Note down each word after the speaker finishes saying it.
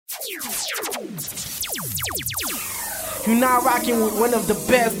You now rocking with one of the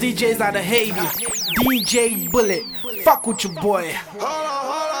best DJs out of Haven, DJ Bullet. Fuck with your boy. Hold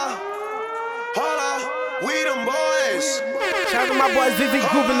on, we them boys. Shout out to my boys, Vivid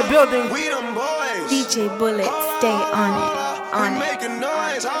Groove in the building. We them boys. DJ Bullet, stay on it, on it. Making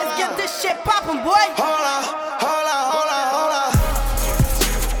noise. Let's get this shit poppin', boy. Hold on.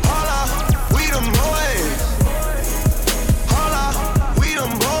 We them boys. Hold on, we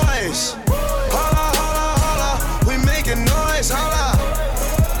them boys. Hold on. We making noise. Hold on.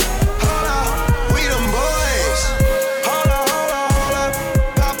 We them boys. Hold on.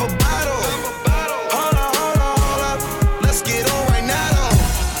 Pop a bottle. Hold on. Let's get on right now.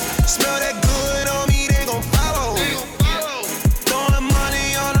 Smell that good on me, they gon' follow. Throwing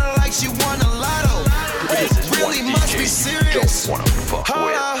money on her like she won a lotto. Really must be serious. Hold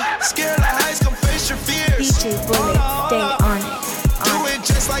on. Scared of heights, come face your fears. DJ Bullet, stay on it, Do on it it.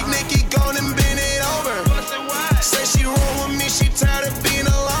 just like Nicki, gone and bend it over. Say she roll with me, she tired of being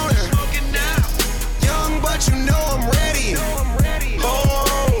a loner. Young, but you know I'm ready.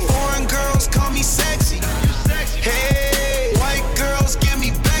 Oh, foreign girls call me sexy. Hey, white girls give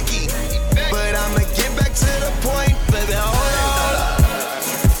me Becky. But I'ma get back to the point, baby. Hold on.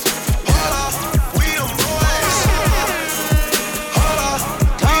 We them boys.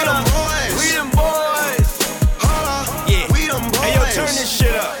 Hold on. We them boys. Hold on. Yeah. We them boys. Hey, yo, turn this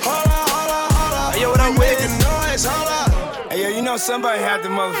shit up. Hold on. Hey, yo, what up, Wiz? Making noise. Hold on. Hey, yo, you know somebody had to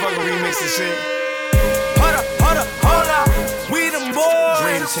motherfucking remix this shit. Hold up. We them boys.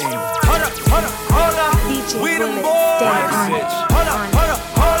 Dream Team. Hold up. DJ We them Bullet, stay boys. on it, Bitch. Hold on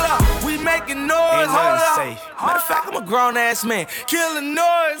it. up. We making noise. Ain't Hold nothing up. safe. Matter of fact, I'm a grown ass man. Killing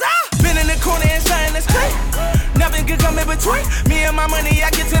noise. Been in the corner and saying it's crazy. Nothing could come in between me and my money. I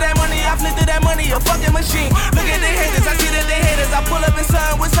get to that money, I flip to that money, a fucking machine. Look at the haters, I see that they haters. I pull up in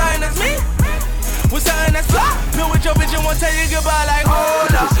something with something that's me. With something that's fly. Been with your bitch and won't tell you goodbye. Like,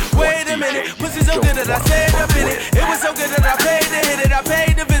 hold up, wait a minute. Pussy so good that I stayed up in it. It was so good that I paid to hit it. I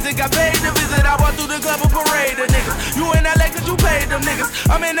paid to visit, got paid to visit. I walked through the club and parade of niggas. You in LA cause you paid them niggas.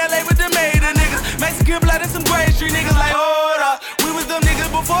 I'm in LA with the maid of niggas. Mexican blood and some Gray Street niggas. Like, hold up, we was them niggas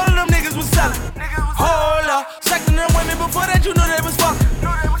before them niggas was selling. Hold up, secting them women before that you knew they was fucking.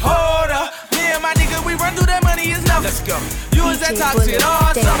 Hold up, me and my nigga, we run through that money, it's nothing. Let's go. You was that DJ toxic Bullet,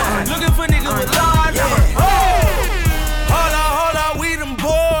 awesome. stay on. Looking for niggas with large. Hold up, we them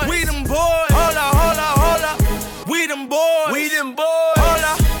boys. Hold up, we them boys.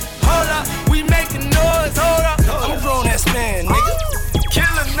 Hold up, we making noise. Hold up, I'm a grown ass man, nigga.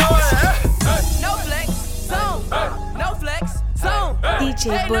 Killing noise. No flex, zone. No flex, zone.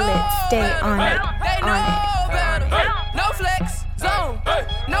 DJ Bullet, stay on it, on it. No flex, zone.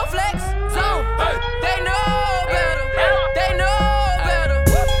 No flex, zone. They know better. They know better.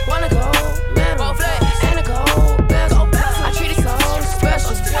 Wanna go metal, flex, and a gold bezel. I treat it so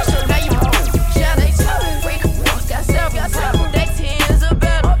special. Now you home. Yeah, they tell me. Freak, got selfies. They tens are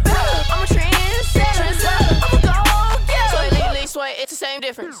better. I'm a trendsetter. I'm a go-getter. Soy, lean, sway, it's the same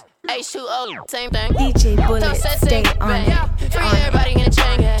difference. H2O, same thing. DJ Bullet, stay on it, Free on it. everybody in the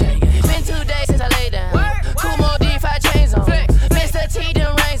chain gang. Been 2 days since I laid down. Cool more D5 chains on. Mr. T,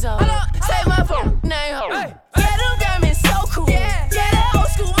 them rains on. Say my phone, name ho. Yeah, them diamonds so cool. Yeah, that old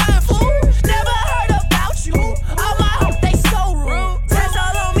school mind fool. Never heard about you. All my hoes, they so rude. That's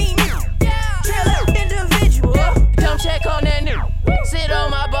all on me. Drill up individual. Come check on that new. Sit on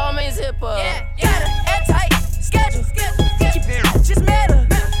my ball, man, zipper. Got an airtight schedule. Keep it just matter.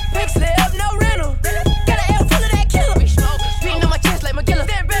 Big slip, no rental. Got an L full of that killer. Beating on my chest like McGilla.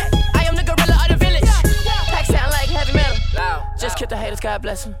 I am the gorilla of the village. Pack sound like heavy metal. Just kill the haters, God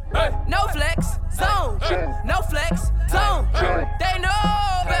bless them. No flex, zone. No flex, zone. They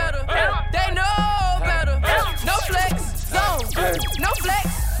know better. They know better. No flex, zone. No flex,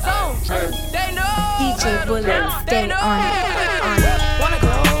 zone. They know DJ better. Bullet, They stay know on it, better. on it. Wanna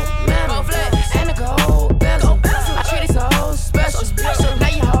go metal, flex, and a gold bezel. I treat it so special. Now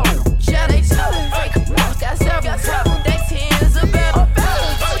you home. Yeah, they tell me. Got selfies. They tens are better.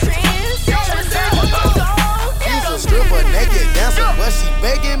 She's a stripper, naked dancer, but she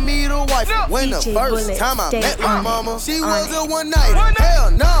begging me to wife. When the DJ first Bullet, time I stay met my on it, mama, she on was it. a one-nighter.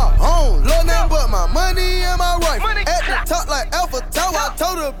 Hell nah, I don't love nothing but my money and my rifle. At the top like Alpha Tower, I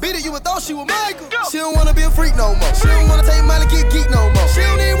told her beat it, you would thought she was Michael. She don't wanna be a freak no more. She don't wanna take money, get geek no more. She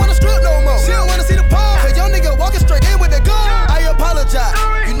don't even wanna strip no more. She don't wanna see the pole. Cause your nigga walking straight in with the gun. I apologize.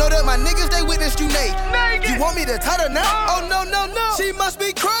 You know that my niggas, they witnessed you naked. You want me to tie her now? Oh no. She must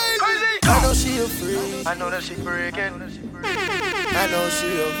be crazy. I know she a freak. I know that she freaking. I know she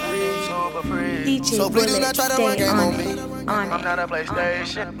a freak. Super freak. DJ So please do Bullet, not try to stay run game on me. on I'm it. not a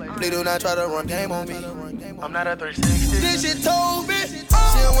PlayStation. Please do not try to run game on me. I'm not a 360. This shit told me she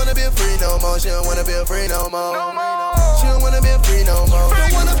don't wanna be free no more. She don't wanna be free no more. She don't wanna be free no more.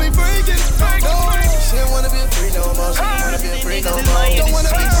 Don't wanna be freaking. No. She don't wanna be free no more. She don't wanna be free no more. Don't wanna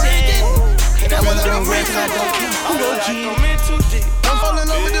be freaking. Don't wanna be freaking. I'm falling in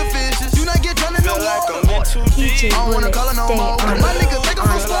love with the fishes. You not get drunk in no more. DJ I don't wanna Bullet, call her no stay more. on My it. nigga take her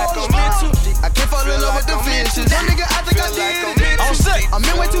from school. I can't fall in love with the fishes. That nigga, I think I did it. I'm sick. I'm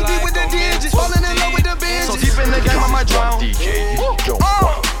in way too deep with the digits. Falling in love with the bitches. So deep in the game, I might drown. I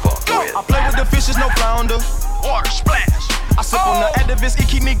play with the fishes, no flounder. Water splash. I sip on the Actavis, it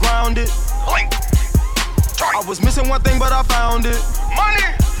keep me grounded. I was missing one thing, but I found it. Money.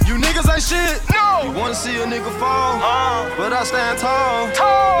 You niggas ain't shit. No. You wanna see a nigga fall, but I stand tall.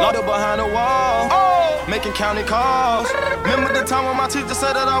 Locked up behind the wall, making county calls. Remember the time when my teacher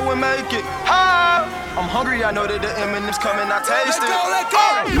said that I would make it. I'm hungry, I know that the M&M's coming, I taste it.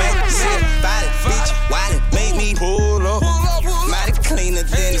 Make shit, body, bitch, why it make me pull up? Mighty cleaner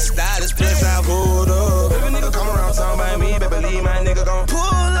than the stylist, plus I pulled up. If a nigga come around talking about me, baby, leave my nigga gon' Pull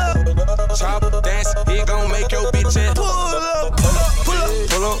up, chop, dance, it gon' make your bitch ass pull up. Pull up,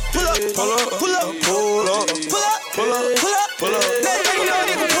 pull up, pull up, pull up, pull up, pull up, pull up, pull up, pull up, pull up. Nothing no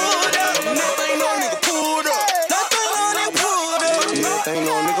nigga pulled up, nothing no nigga pulled up, nothing no nigga pulled up, Nothing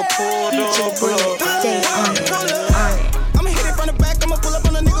no nigga pulled up, pull up. Stay on it. I'ma hit it from the back, I'ma pull up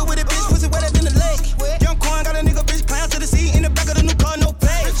on a nigga with a bitch, pussy wetter than the lake. Young Quan got a nigga bitch clown to the seat in the back of the new car, no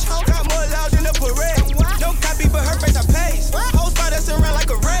page. Got more loud than a parade. No copy, but her face I pays. Whole spot that's around like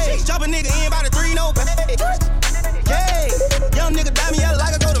a rage. Drop a nigga in by the 3, no pay. Yeah, young nigga die me out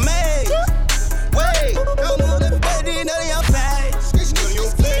like I go to May. Wait, don't move the baby, none of your face.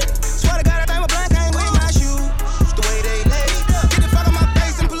 Swear to God, I think my blind came with my shoes. The way they lay. Get the fuck on my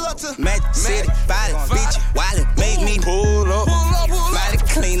face and pull up to Magic City, body, bitch, wallet, make me pull up. Body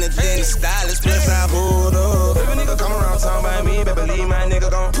cleaner than the stylist, plus I pulled up. If a nigga come around talking about me, baby, leave my nigga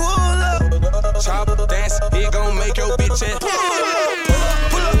gon' Pull up, chop, dance, it gon' make your bitch ass pull up.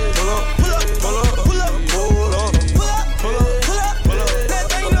 Pull up, pull up, pull up, pull up, pull up, pull up, pull up, pull up, pull up, pull up.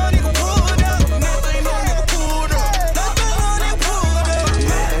 Nothing no nigga pulled up, nothing no nigga pulled up, nothing no nigga pulled up,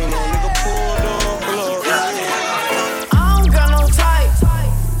 nothing no nigga pulled up, pull up. I don't got no type.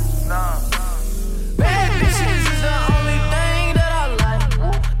 Bad bitches is the only thing that I like.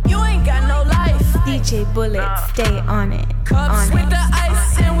 You ain't got no life. DJ Bullet, stay on it. Cups On with the it.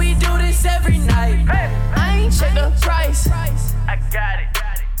 ice, and we do this every night. I ain't check the price. I got it.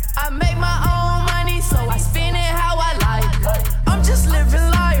 I make my own money, so I spend it how I like. I'm just living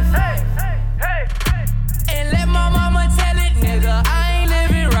life. And let my mama tell it, nigga, I ain't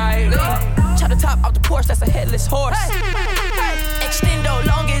living right. Chop the top off the porch, that's a headless horse. Extendo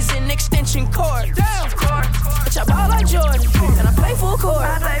long as an extension cord. Bitch, I ball like Jordan, and I play full court.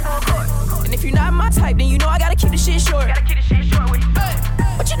 And if you're not my type, then you know I gotta keep the shit short.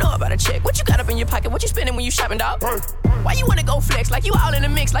 What you know about a chick? What you got up in your pocket? What you spending when you shopping, dog? Why you wanna go flex? Like you all in the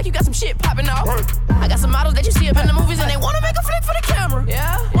mix, like you got some shit popping off. I got some models that you see up in the movies and they wanna make a flick for the camera.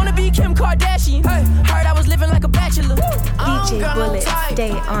 Yeah, wanna be Kim Kardashian. Heard I was living like a bachelor. DJ Bullet,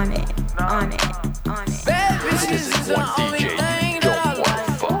 stay on it. On it. On it. Bad bitches is the only thing that I like.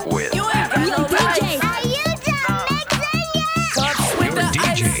 You ain't got no life. Are you done mixing yet? Cups with the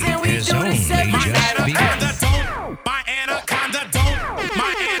ice and we do this every night. My anaconda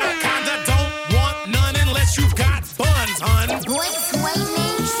don't want none unless you've got buns, hun. Boy, Sway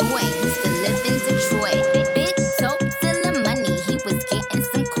named Sway used to live in Detroit. Big dope dealing money, he was getting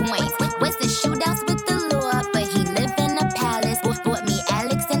some coins. Was the shootouts with the law, but he lived in a palace. Bought me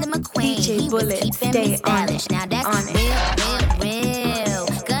Alexander McQueen. DJ He was Bullet, keeping stay me on stylish. it. Now that's On it. real.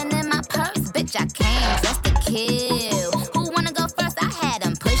 Gun in my purse, bitch, I came just to kill. Who wanna go first? I had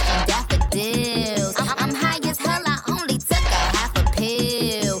him pushing daffodils. I'm high as hell, I only took a half a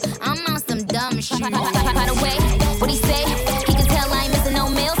pill. I'm on some dumb shit. By the way, what he say? He can tell I ain't missing no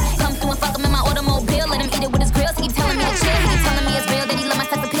meals. Come through and fuck him in my automobile. Let him eat it with his grills. He keep telling me to chill. He keep telling me it's real that he love my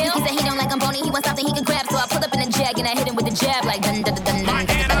sex appeal. He said he don't like I'm bony. He wants something he can grab. So I pull up in a jag and I hit him with the jab like dun dun dun dun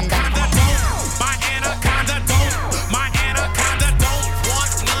dun dun dun. My anaconda don't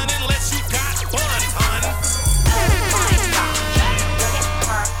want none unless you got buns, hun.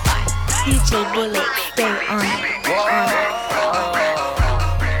 DJ Bullet, stay on it. On it.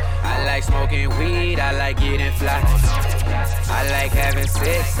 I like smoking weed, I like getting fly. I like having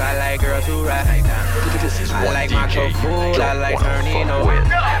sex, I like girls who ride. I like my food, I like turning over.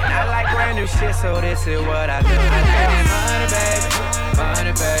 I like brand new shit, so this is what I do. I like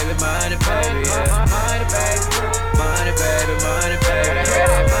money, baby, money, baby, money, baby, yeah.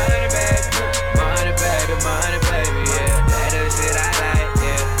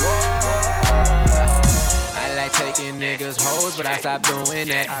 hoes, but I stopped doing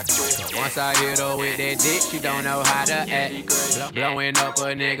that. So once I hit her with that dick, she don't know how to act. Blowing up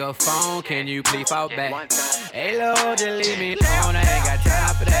a nigga phone, can you please fall back? Hey Lord, just leave me alone, I ain't got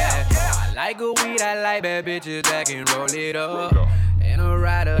time for that. I like good weed, I like bad bitches that can roll it up. And a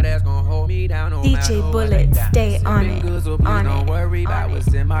rider that's gon' hold me down no matter DJ what. Bullet, stay on it. So please On don't it. worry about On what's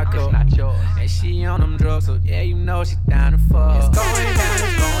it. in my cup. And she on them drugs, so yeah, you know she down to fuck. It's going down,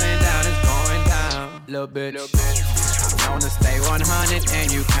 it's going down, it's going down. Little bitch, I wanna stay 100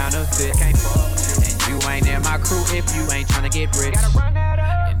 and you counterfeit. Can't fuck. And you ain't in my crew if you ain't tryna get rich.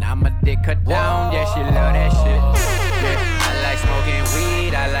 And I'm a dick cut down, yeah, she love that shit. Yeah, I like smoking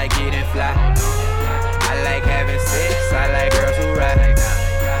weed, I like getting fly. I like having sex, I like girls who ride.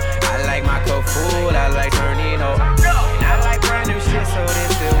 I like my cup full, I like turning up. And I like brand new shit, so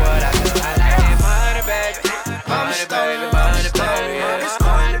this is what I do. I like it money, baby. Money, baby, money, baby.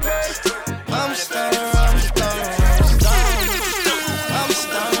 I'm stunner.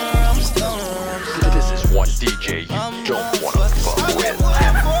 This is one DJ you don't wanna fuck with.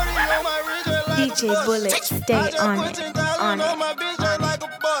 DJ Bullet, stay on it. On it.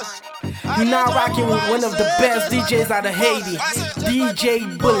 You're now rocking with one of the best DJs out of Haiti,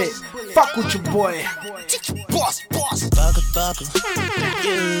 DJ Bullet. Fuck with your boy. Boss. Thugger.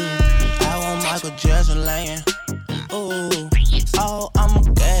 Yeah. I want Michael Jackson laying. Ooh. Oh, I'm a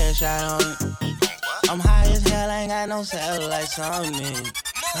cash out on it. I'm high as hell, ain't got no satellites on me.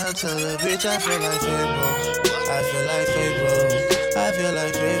 I tell the bitch I feel like Fable. I feel like Fable. I feel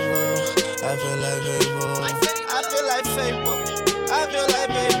like Fable. I feel like Fable. I feel like Fable. I feel like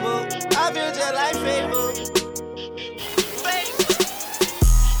Fable. I feel just like Fable.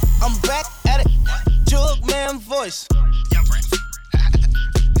 I'm back at it. Jug man voice.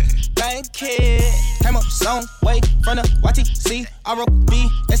 Bank kid. Came up some way from the YTC, ROB,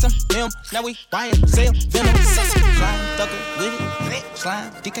 SMM. Now we buying, sell, venom, slime, thugger with it,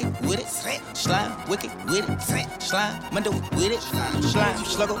 slime, DK with it, slime, wicked with it, slime, Mundo with it, slime,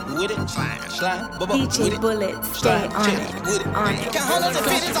 slugger with it, slime, bubba with DJ it, Bullet, stay on it. On it.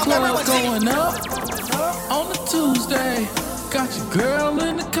 Club going up on a Tuesday. Got your girl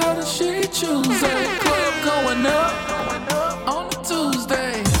in the color she Tuesday. Club going up on a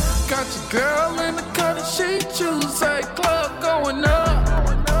Tuesday. Got your girl in the color she Tuesday. Club going up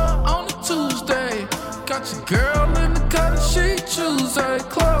on a Tuesday. Got your girl in the color she Tuesday.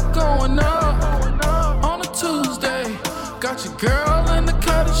 Club going up on a Tuesday. Got your girl in the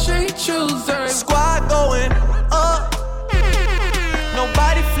color she Tuesday. Squad going up.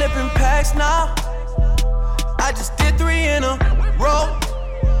 Nobody flipping packs now. I just did 3 in a row.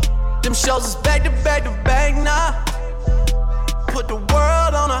 Them shows is back to back now. Put the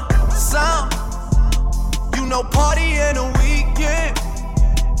world on a sound. You know party in the weekend.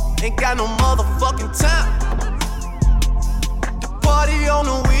 Ain't got no motherfucking time. The party on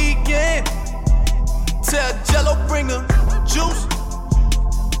the weekend. Tell Jello bring the juice.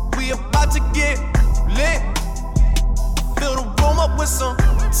 We about to get lit. Fill the room up with some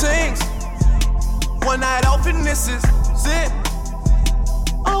things. One night off and this is it.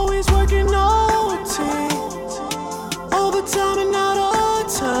 Always working OT. Overtime and not on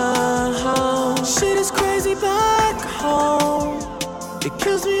time. Shit is crazy back home. It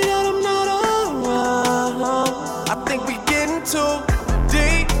kills me that I'm not around. I think we getting too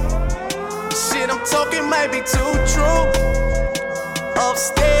deep. Shit I'm talking might be too true.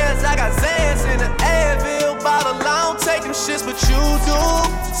 Upstairs I got Zans in the Advil bottle. I don't take them shits, but you do.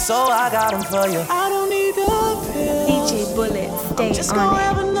 So I got them for you. I don't need the pill. DJ Bullet, stay just on gonna it.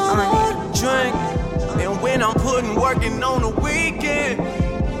 have another On it. drink. And when I'm putting working on the weekend,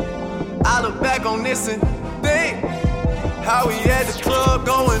 I look back on this and think how we had the club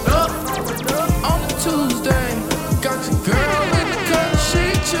going up on a Tuesday. Got your girl in the color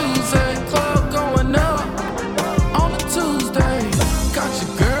she Tuesday. Club going up on a Tuesday. Got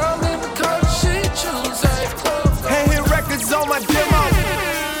your girl in the color she Tuesday. Club Hey, hit records on my demo.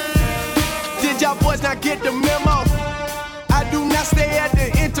 Did y'all boys not get the memo? I do not stay at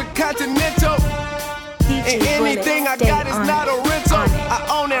the Intercontinental. And anything I got is not a rental. I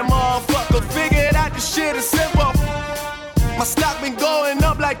own that motherfucker. Figured out the shit is simple. My stock been going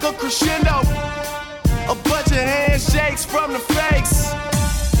up like a crescendo. A bunch of handshakes from the fakes.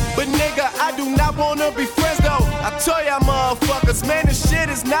 But nigga, I do not wanna be friends though. I tell y'all motherfuckers, man, this shit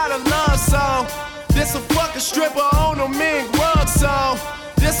is not a love song. This a fucking stripper on a mink rug song.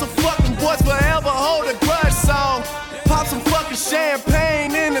 This a fucking boys forever hold a grudge song. Pop some fucking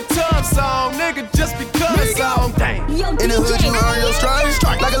champagne in the tub song. Nigga, just because song. In the hood, you earn your stripes.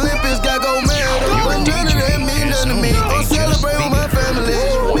 Like Olympics, got gold medal. You ain't none of that mean nothing to me. I'm celebrating with my family.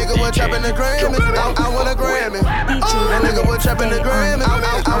 Nigga, one trap trapping the Grammy. I want a Grammy. That nigga was trapping the Grammy.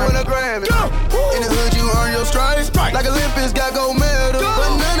 I want a Grammy. In the hood, you earn your stripes. Like Olympics, got gold medal.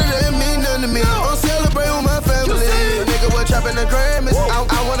 But none of them mean nothing to me. I'm celebrating with my family. A nigga was trapping the Grammys. I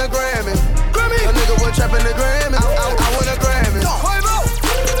want a Grammy. A nigga was trapping the Grammys. I want a Grammy.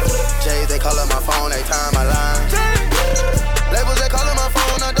 Jay, they callin' my phone, they time my line. Labels, they callin' my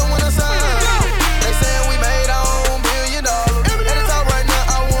phone, I don't wanna sign. They sayin' we made our own $1 billion. At the top right now,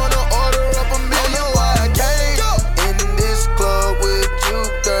 I wanna order up $1 million. Why I came in this club with you,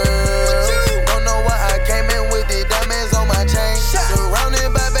 girl. Don't know why I came in with the diamonds on my chain. Surrounded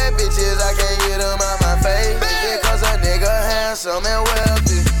by bad bitches, I can't get them out my face. Is it cause a nigga handsome and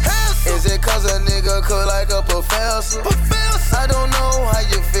wealthy? Is it cause a nigga cook like a professor? I don't know how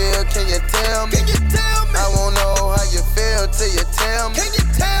you feel, can you tell me? I won't know how you feel till you tell me.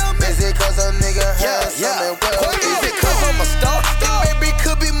 Is it cause a nigga handsome and wealthy? Is it cause I'm a star? It maybe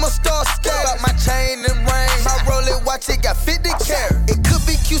could be my star scale. Got my chain and ring, my Rolex watch, it got 50 carat. It could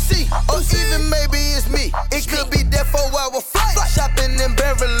be QC, or even maybe it's me. It could be there for a while, flight shopping in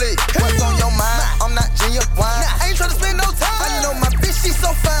Beverly. What's on your mind? I'm not genuine. I ain't tryna spend no time. I know my bitch, she's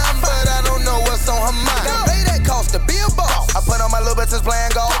so fine, but I don't know what's on her mind. Gotta pay that cost to be a boss. I put on my little bitches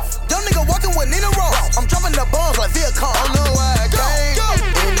playing golf. Young nigga walking with Nina Ross. I'm dropping the bombs like Viacom. Don't know why I came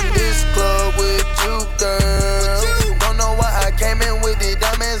in this club with you, girl. Don't know why I came in with the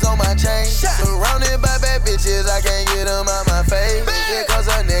diamonds on my chain. Surrounded by bad bitches, I can't get them out my face. Is it cause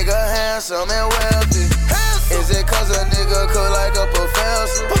a nigga handsome and wealthy? Is it cause a nigga cook like a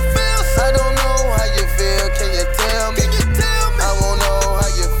professor? I don't know how you feel, can you tell me? I won't know how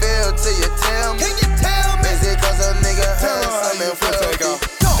you feel till you tell me. Is it cause a nigga handsome and wealthy?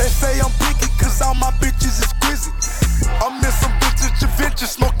 They say I'm picky cause all my bitches is grizzly. I'm in some bitches, Javinci,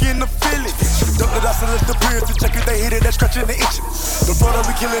 smoking the Philly. Double the dust and lift the beer to check if they hit it, that's scratching the itching. The Florida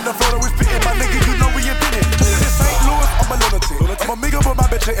we killing, the Florida we spitting. My nigga, you know we invented. In St. Louis, I'm a lunatic. I'm a nigga, but my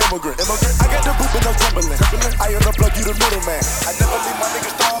bitch an immigrant. I got the boot and no tumbling. I unplug you the middleman. I never leave my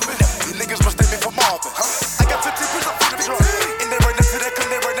niggas starving. These niggas mistake me for Marvin. I got 50 pins up for the truck. And they right next to that, cause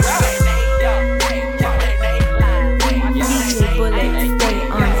they right next to that. DJ Bullet, stay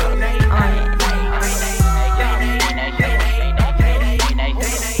on it.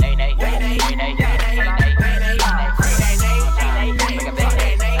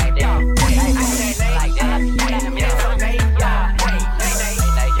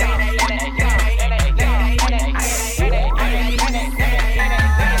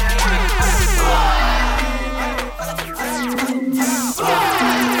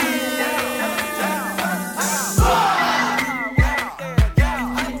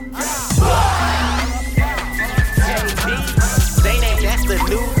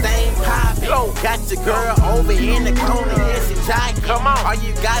 Got your girl over in the corner, yes, she tight. Come on. All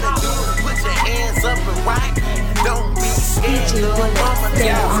you gotta do is put your hands up and rock. Don't be scared, little mama.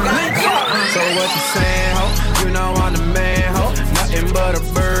 So what you saying, ho? You know I'm the man, ho. Nothing but a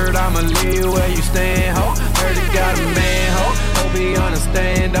bird, I'ma leave where you stand, ho. Heard you got a man, ho. Hope he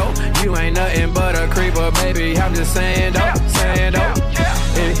understand, though. You ain't nothing but a creeper, baby. I'm just saying, though. Saying, though.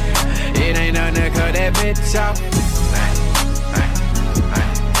 It ain't nothing to cut that bitch off.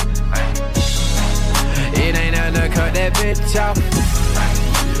 It ain't nothing to cut that bitch off.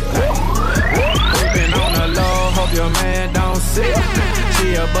 Creeping on the low, hope your man don't see.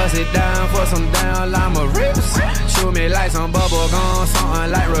 She'll bust it down for some down llama rips. Shoot me like some bubble gum,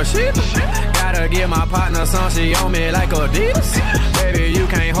 something like Rashida. Gotta give my partner some, she on me like Adidas. Baby, you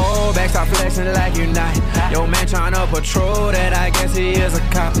can't hold back, stop flexing like you not. Your man tryna patrol that, I guess he is a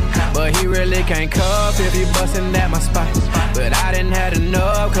cop. But he really can't cuff if he bustin' at my spot. But I didn't have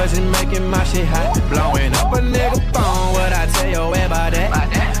enough, cause it's making my shit hot. Blowing up a nigga phone, what I tell your way about that?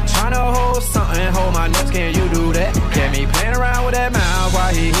 Tryna hold something, hold my nuts, can you do that? Kept me playing around with that mouth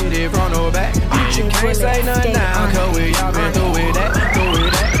while he hit it from the back. You can't say nothing now, cause we all been through with that, through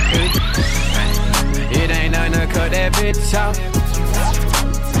with that. It ain't nothing to cut that bitch off.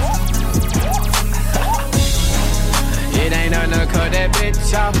 It ain't nothing to cut that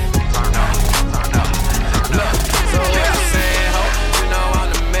bitch off. Look, so what you saying, ho? You know I'm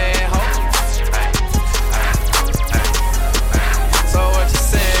the man, ho. So what you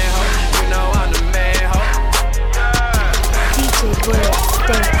saying, ho? You know I'm the man, ho. DJ Bullet,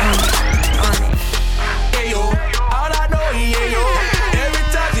 stay on it. Yeah, yo, all I know is yeah, yo. Every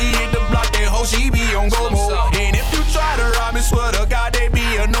time she hit the block, that hoe she be on go mode. And if you try to rob me, swear to God, they be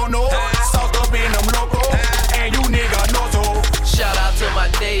a no-no. Sauced up in them loco, and you nigga know so. Shout out to my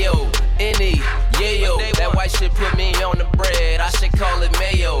Dayo, N.E., Yayo. That white shit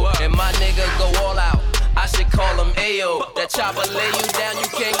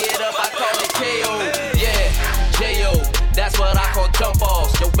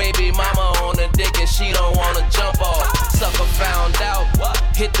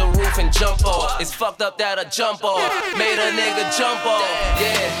hit the roof and jump off. It's fucked up that I jump off. Made a nigga jump off.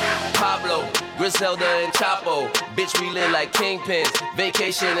 Yeah, Pablo, Griselda and Chapo. Bitch, we live like kingpins.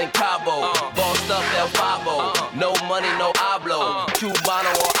 Vacation in Cabo. Bossed up El Fabo. No money, no hablo. Cubano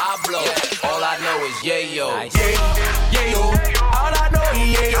or hablo. All I know is yayo. Yayo. All I know is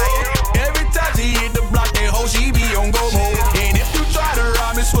yayo. Every time she hit the block, that hoe she be on go mode. And if you try to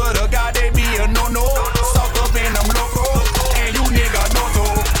rob me, swear to God, they be a no-no. Sock up and I'm loco. And you nigga no so.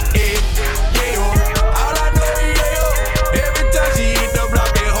 Yayo. All I know is yayo. Every time she hit the block,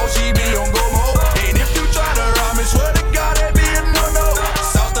 that hoe she be on go mode. And if you try to rob me, swear to God, they be a no-no.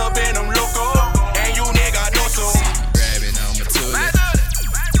 Sock up and I'm loco. And you nigga no so. Grabbing on my toilet.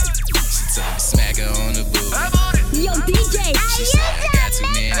 She told me smack her on the booty. Yo, DJ. She said I got too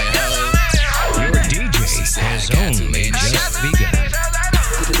many hoes. Your DJ has only just begun.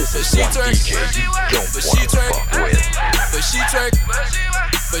 But she twerk, but she twerk, but she twerk,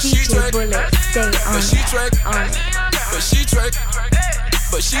 but she twerk, but she twerk, but she twerk,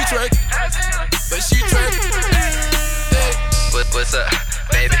 but she twerk, but she twerk. What's up,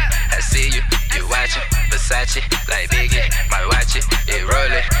 baby? I see you, you watching Versace like Biggie, my watch it, it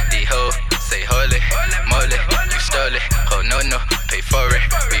rollin'. The hoe say holy, moly, you stole it. Oh no, pay for it,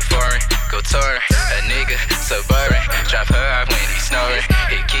 we foreign, go touring. A nigga so boring, drop her off when he snoring.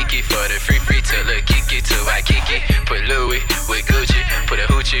 Hit Kiki for the free till a Kiki to Waikiki. Put Louis with Gucci, put a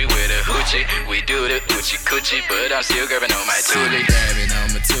hoochie with a hoochie. We do the hoochie coochie, but I'm still grabbing on my toolie. Grabbing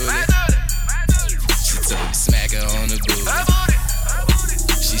on my toolie. She told me smack her on the booty.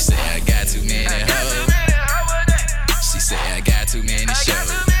 She said I got too many hoes. She said I got too many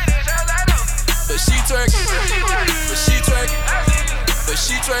shows. But she twerk, but she twerk, but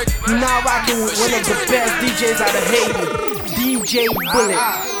she twerk. You now rocking with one of the best DJs out of Haiti, DJ Bullet.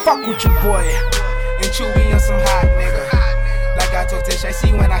 Fuck with you, boy. And Chewy on some hot nigga. Like I told Tish, I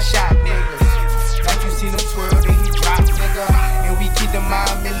see when I shot niggas. Like you seen him twirl, then he drop nigga. And we keep the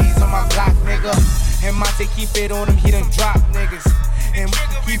mind millies on my block nigga. And Monte keep it on him, he done drop niggas. And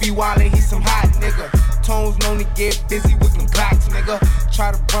he be wildin', he some hot nigga. Tones known to get busy with them Glocks, nigga.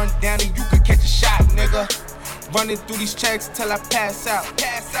 Try to run down and you could catch a shot, nigga. Running through these checks till I pass out.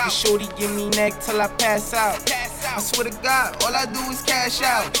 And shorty give me neck till I pass out. I swear to God, all I do is cash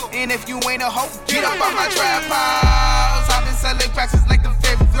out. And if you ain't a hoe, get up on my trap house. I've been selling cracks since like the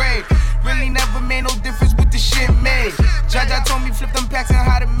 5th grade. Really never made no difference with the shit made. Jaja told me flip them packs and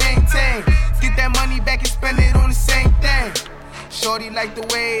how to maintain. Get that money back and spend it on the same thing. Shorty like the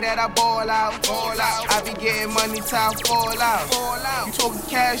way that I ball out. I be getting money till I fall out. You talking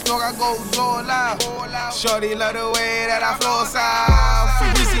cash, dog, I go all out. Shorty love the way that I floss out.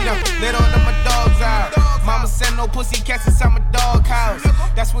 Free see them, let all of my dogs out. Mama send no pussy cats inside my dog house.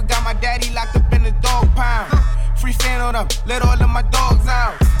 That's what got my daddy locked up in the dog pound. Free fan on them, let all of my dogs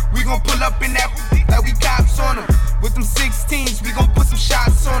out. We gon' pull up in that like we cops on them. With them 16s, we gon' put some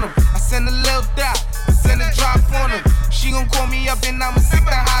shots on them. I send a little dot, send a drop on them. She gon' call me up and I'ma stick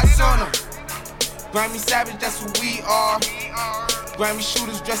the hots on them. Grammy Savage, that's what we are. Grammy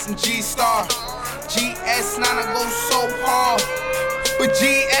shooters dressed in G-Star. GS9, I go so hard. But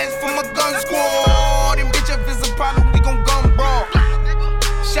GS for my gun squad. And bitch, if it's a problem, we gon' gun brawl.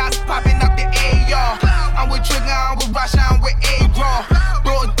 Shots popping out the AR. I'm with Trigger, I'm with Rasha, I'm with A-Raw.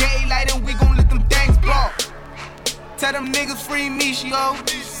 Broad daylight and we gon' let them things block. Tell them niggas free me, yo.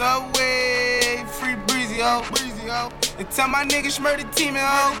 Subway, free Breezy, yo. And tell my niggas murder team, yo.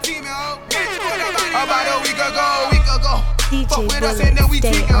 About a week ago. Fuck with us and then we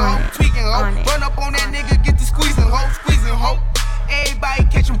tweaking, ho. Run up on that nigga, get the squeezing, ho. Everybody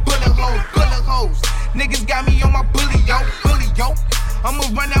catching bullet holes. Niggas got me on my bully, yo. I'ma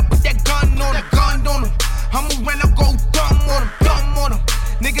run up with that gun on him. I'ma run up, go dumb on him.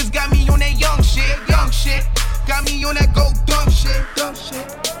 Niggas got me on that young shit. Got me on that go dumb shit.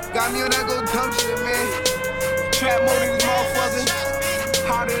 Got me on that go dumb shit, man. Trap mode in these motherfuckers.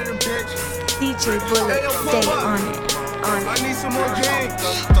 Hotter than a bitch. DJ Bullet, stay on it. I need some more games.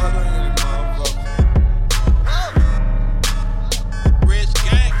 Rich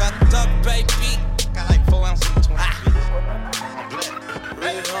gang, got the duck, baby. Got like 4 ounces of 20.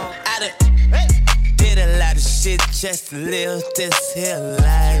 I did a lot of shit just to live this here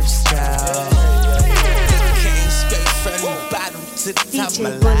lifestyle. Came straight from the bottom to the top of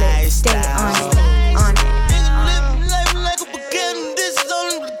my lifestyle. Stay on it. Live like a beginning, this is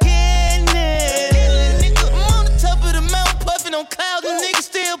only the beginning. I'm on the top of the mountain, puffing on clouds, and niggas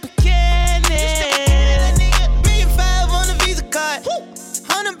still beginning. $1,500,000 on the Visa card.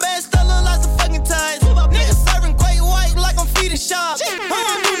 100 bags, still lost the fucking ties. Niggas serving great white like I'm feeding sharks. I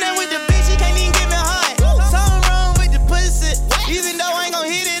don't do nothing with the bitch, she can't even get me high. Something wrong with the pussy, even though I ain't gon'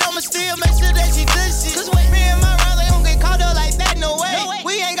 hit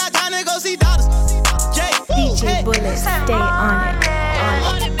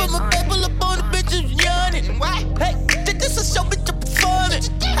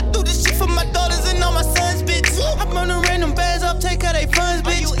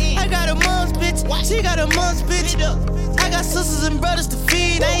She got a month's bitch. I got sisters and brothers to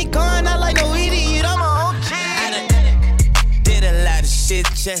feed. I ain't going out like no idiot. I'm a OG. I did a lot of shit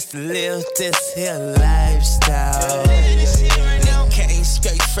just to live this here lifestyle. Came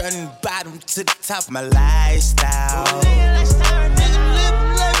straight from the bottom to the top of my lifestyle. Nigga live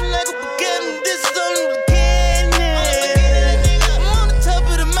life like a beginning. This is only the beginning. I'm on the top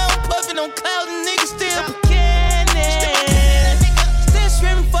of the mountain, puffing on clouds, and niggas still beginning. Still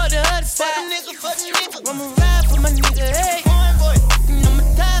screaming for the other side. I'ma ride for my nigga, hey. I'ma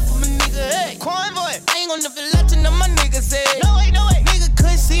die for my nigga, hey. I ain't gon' never let you know my niggas, hey. No way. Nigga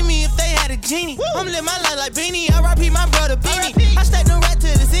couldn't see me if they had a genie. I'ma live my life like Beanie. R.I.P. my brother Beanie. I stacked the rat to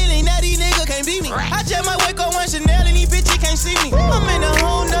the ceiling. Now these niggas can't beat me. I just might wake up one Chanel and these bitches can't see me. I'm in a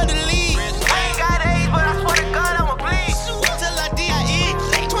whole nother league. I ain't got age, but I swear to God I'ma bleed. Till I D.I.E.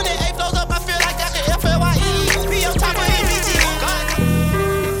 28 flows up, I feel like I got the F.L.Y.E. Be on top of MBT.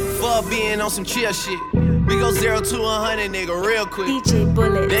 Fuck being on some chill shit. We go 0 to 100, nigga, real quick. DJ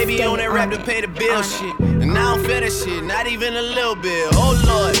Bullet. They be on that rap to pay the bill shit. And I don't feel that shit, not even a little bit. Oh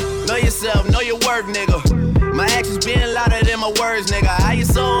Lord, know yourself, know your worth, nigga. My actions being louder than my words, nigga. How you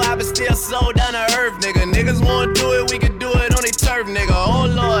so high but still so down to earth, nigga. Niggas wanna do it, we can do it on their turf, nigga. Oh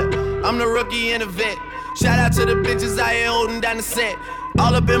Lord, I'm the rookie and the vet. Shout out to the bitches out here holding down the set.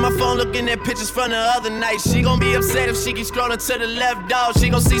 All up in my phone looking at pictures from the other night. She gon' be upset if she keep scrolling to the left, dog. She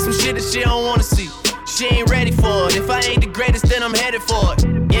gon' see some shit that she don't wanna see. She ain't ready for it. If I ain't the greatest, then I'm headed for it.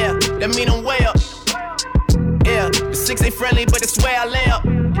 Yeah, that mean I'm way up. Yeah, the 6 ain't friendly, but it's where I lay up.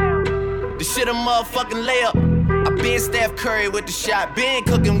 The shit a motherfucking layup. I been Steph Curry with the shot, been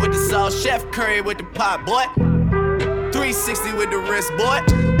cooking with the sauce, Chef Curry with the pot, boy. 360 with the wrist, boy.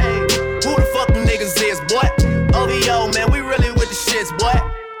 Hey, who the fuck them niggas is, boy? OVO, man, we really with the shits, boy.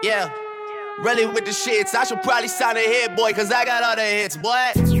 Yeah, really with the shits. I should probably sign a hit, boy, cause I got all the hits,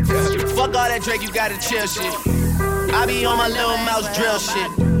 boy. Fuck all that Drake, you gotta chill shit. I be on my little mouse drill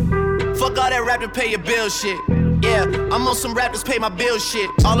shit. Fuck all that rap to pay your bill shit. Yeah, I'm on some rappers pay my bill shit.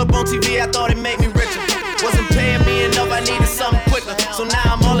 All up on TV, I thought it made me richer. Wasn't paying me enough, I needed something quicker. So now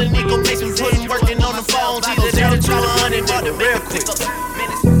I'm all in Nico Mason, putting working on the phones. Either 0 to 100, nigga, real quick.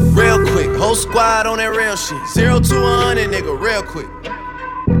 Real quick, whole squad on that real shit. 0 to 100, nigga, real quick.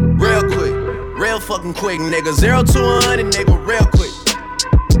 Real quick, real fucking quick, nigga. 0 to 100, nigga, real quick.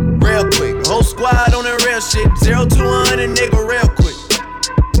 Real quick, whole squad on that real shit. 0 to 100, nigga, real quick.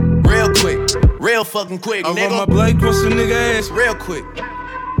 Real quick, real fucking quick, nigga. I run my blade across a nigga ass real quick.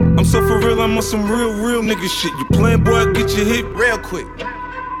 I'm so for real, I'm on some real nigga shit. You playing, boy, get your hit real quick.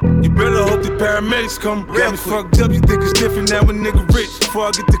 You better hope the paramedics come. Got me fucked up, you think it's different now when nigga rich. Before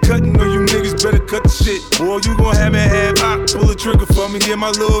I get to cutting, know you niggas better cut the shit. Boy, you gon' have me have op, pull a trigger for me. Yeah, my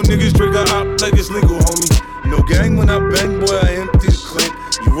little niggas trigger op like it's legal, homie. No gang when I bang, boy, I empty the clip.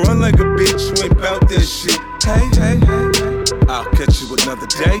 You run like a bitch, you ain't bout that shit. Hey. I'll catch you another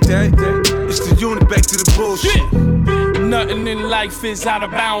day. It's the unit, back to the bullshit. Nothing in life is out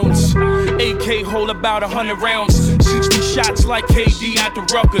of bounds. AK hold about 100 rounds. 60 shots like KD at the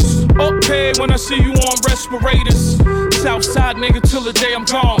Ruckers. Okay, when I see you on respirators. Southside nigga till the day I'm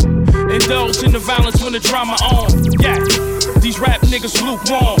gone. Indulge in the violence when the drama on. Yeah, these rap niggas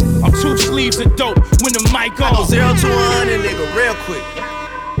lukewarm. I'm 2 sleeves of dope when the mic on. I go 0 to 100, nigga, real quick.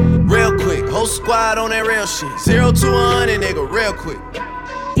 Real quick, whole squad on that real shit. 0 to 100, nigga, real quick.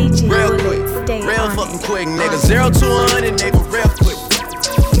 Real quick, real fucking quick, nigga. 0 to 100, nigga, real quick.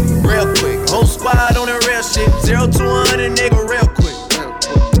 Real quick, whole squad on that real shit. 0 to 100, nigga, real quick.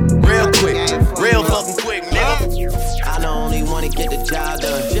 Real quick, real fucking quick, nigga. I the only one to get the job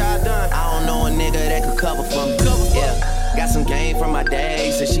done. I don't know a nigga that could cover for me. Yeah, got some game from my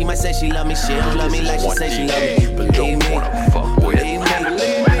day. So she might say she love me, she don't love me like she say she love me. Believe me, believe me.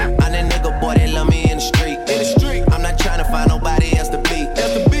 I'm that nigga boy that love me in the street. I'm not trying to find nobody else to beat.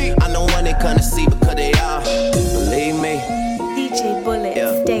 I'm the one they come to see because they are. Believe me. DJ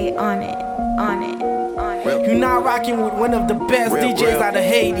Bullet, stay on it. You're now rocking with one of the best DJs out of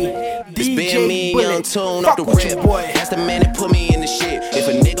Haiti. It's been me, Young Tune, off the rip. That's the man that put me in the shit. If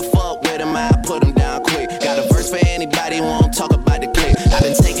a nigga fuck with him, I put him down quick. Got a verse for anybody who won't talk about the clip. I've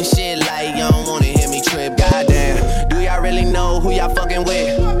been taking shit like you don't wanna hear me trip. Goddamn, do y'all really know who y'all fucking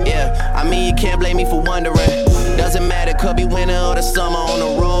with? Yeah, I mean you can't blame me for wondering. Doesn't matter, could be winter or the summer. On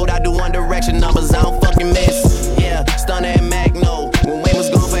the road, I do One Direction numbers, I don't fucking miss. Yeah, Stunner and Magno. When Wayne was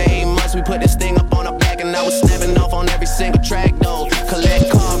gone for 8 months, we put this thing up on our back and I was snapping off on every single track though.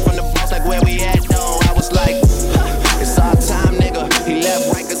 Collect card from the boss like where we at though. I was like, it's our time, nigga. He left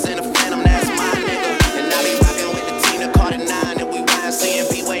Rikers in the Phantom, that's my nigga. And I be rocking with the team that caught it 9 and we wind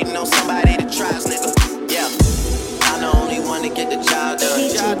CMP waiting on somebody to try us, nigga. Yeah, I'm the only one to get the job done.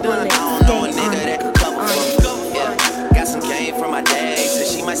 I don't know a nigga that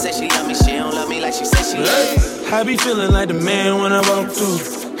I say she love me, she don't love me like she said she love me. I be feeling like the man when I walk through.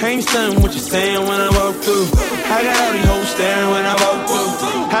 Ain't stunning what you saying when I walk through. I got all these hoes staring when I walk through.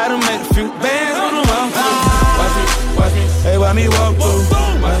 I done made a few bands on the walk through. Watch me, watch me, hey, why me walk through?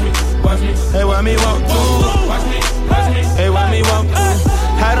 Watch me, watch me, hey, why me walk through? Watch me, hey, why me walk through?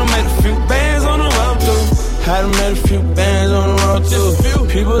 I done made a few bands on the walk through. I done made a few bands on the walk through.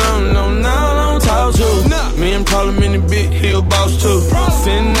 People don't know now, don't talk to. Me and Parliament in the big hill boss too.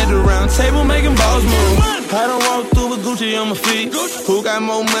 Sitting at the round table making balls move. I done walk through with Gucci on my feet. Who got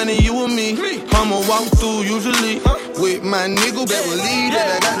more money, you or me? I'ma walk through usually with my nigga that will lead that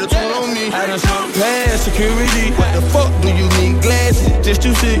I got the tool on me. I done smoked past security. What the fuck do you need glasses just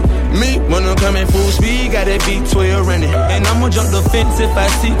to see me? When I'm coming full speed, got that V12 running. And I'ma jump the fence if I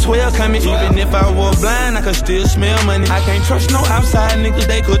see 12 coming. Even if I were blind, I could still smell money. I can't trust no outside niggas,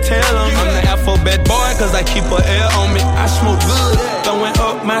 they could tell on me. I'm the alphabet boy, cause I keep a L on me. I smoke good, throwing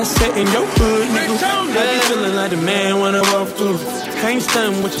up my set in your hood, nigga. I be feeling like the man when I walk through. Ain't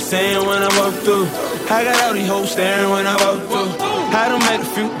stunning what you saying when I walk through. I got all these hoes staring when I walk through. I done made a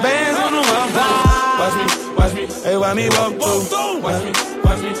few bands on the walk through. Watch me, watch me, hey, why me walk through? Watch me,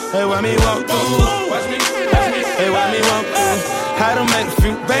 watch me, hey, why me walk through? Watch me, hey, why me walk through? I done made a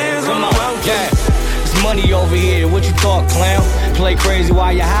few bands on the walk through. Money over here, what you thought, clown? Play crazy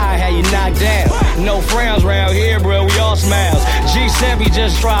while you high, how you knocked down. No frowns round here, bro, we all smiles. G7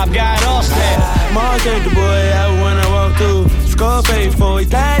 just dropped, got all style. Mars take the boy out when I walk through. Scarface for he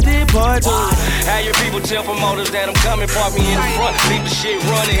died, did part two. How your people tell promoters that I'm coming, park me in the front, leave the shit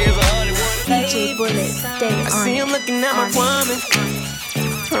running, here's 100. DJ Bullet, stay on. I see him looking at my woman.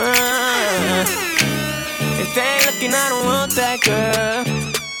 If they ain't looking, I don't want that girl.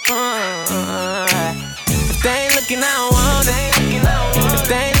 If they ain't looking, I don't want it. If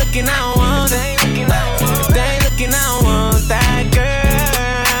they ain't looking, I don't want it. If they ain't looking, I don't want that girl.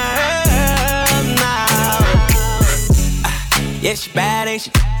 Nah. Yeah, she bad, ain't she?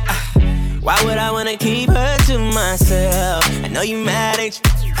 Why would I wanna keep her to myself? I know you mad, ain't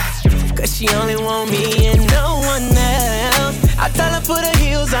you? Cause she only want me and no one else. I tell her put her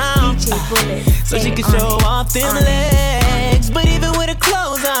heels on, so she can show off them legs. But even with her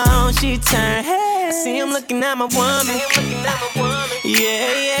clothes on, she turn head. I see him looking at my woman.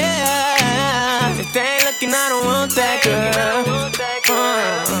 Yeah, yeah. If they ain't looking, I don't want that girl.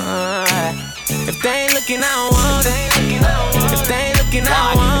 If they ain't looking, I don't want it. If they ain't looking, I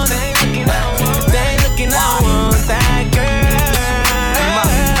don't want it. If they ain't looking, I don't want that girl.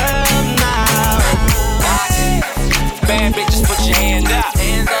 Bad bitches, put your hand up.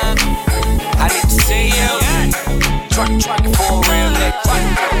 I need to see you. Trucking for a real nigga.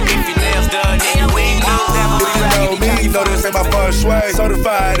 If your nails done, then you ain't If you know me, you know this ain't my first way.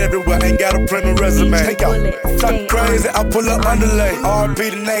 Certified everywhere, ain't got a print resume. Take out, talk crazy, I pull up underlay. RP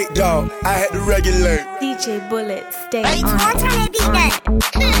to Nate, dog, I had to regulate. DJ Bullet, stay on.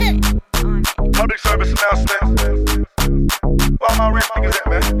 Public service announcement. Why my rich niggas at,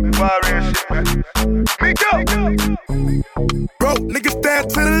 man? Why real shit, man? Miko! Broke niggas stand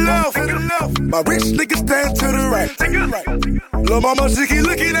to the left. My rich niggas stand to the right. Lil' mama, she keep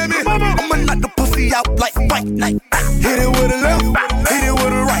looking at me. I'ma knock the pussy out like fight night. Hit it with the left, hit it with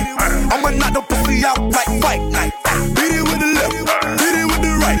the right. I'ma knock the pussy out like fight night. Hit it with the left, hit it with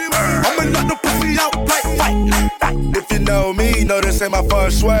the right. I'ma knock the pussy out like fight night. If you know me, know this ain't my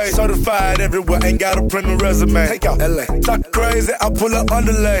first way. Certified everywhere, ain't got a print resume. Take out LA. Talk crazy, I pull up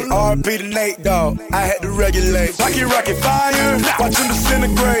underlay. RP to Nate, dog, I had to regulate. Pocket rocket fire, watch him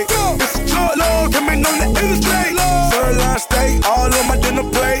disintegrate. It's a short load, coming on the interstate. Third line state, all on my dinner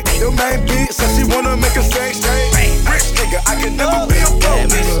plate. Your main beat says she wanna make a straight. Rich nigga, I can never be a broke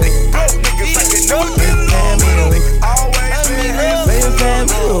nigga. Broke niggas, I can never be alone. Always be real. Baby, play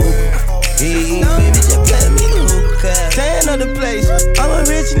me look. Baby, just play me look. Staying on the place. I'm a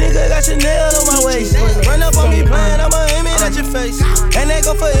rich nigga, got Chanel on my waist. Run up on me playing, I'ma aim it at your face. And they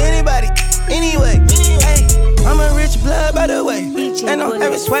go for anybody, anyway. Hey, I'm a rich blood, by the way. And I'm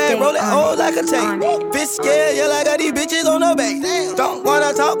having swag, roll it old like a tape. Bitch scared, yeah, I got these bitches on the base. Don't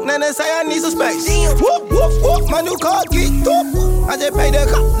wanna talk, then they say I need some space. Whoop, whoop, whoop, my new car get up. I just paid the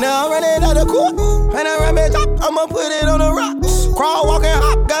cop, now I'm running out of court. And I run back top, I'ma put it on the rocks. Crawl, walk, and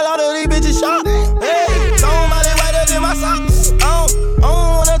hop, got all of these bitches shot. Hey, somebody whiter than my socks. I don't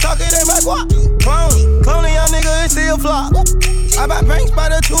wanna talk it in my guap. Clone young nigga, it still flop. I buy banks by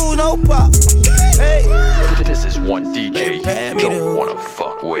the two, no pop. Hey, this is one DJ you don't wanna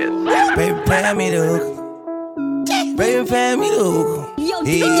fuck with. Baby, play me the hook. Baby, play me the hook.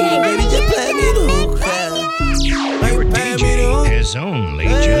 Hey, baby, just play me the hook. Your DJ has only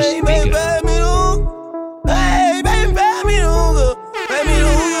just begun. Hey, baby, play me the hook. Play me the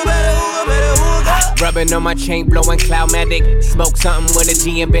hook. Rubbing on my chain, blowing Cloudmatic. Smoke something with a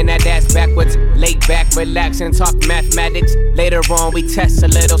G and bend that ass backwards. Lay back, relax and talk mathematics. Later on, we test a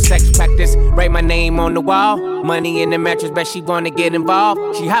little sex practice. Write my name on the wall. Money in the mattress, bet she wanna get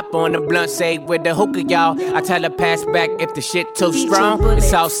involved. She hop on the blunt, say with the hookah, y'all. I tell her pass back if the shit too strong.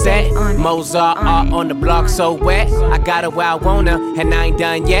 It's all set. Mozart art on the block, so wet. I got her where I want her, and I ain't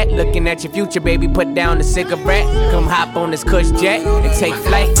done yet. Looking at your future, baby, put down the cigarette. Come hop on this cush jet and take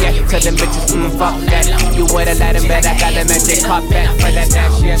flight, yeah. Tell them bitches, fuck that. You would've let him bet I got them at the carpet for that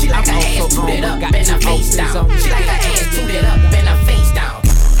dash, yeah. She like her ass tooted up, bend her face down. She like her ass tooted up, bend her face down.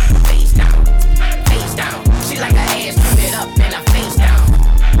 Face down, face down. She like her ass tooted up, bend her face down.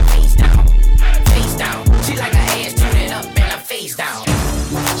 Face down, face down. She like her ass tooted up, bend her face down.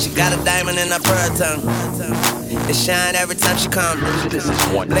 She got a diamond in her pearl tongue. It shine every time she come.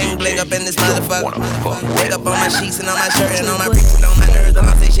 Bling bling up in this motherfucker. Wake up on my sheets and on my shirt and on my bricks and on my nerves.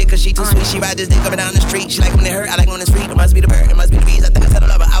 Don't say shit cause she too sweet. She ride this dick up and down the street. She like when it hurt, I like when it's free. It must be the bird, it must be the bees. I think I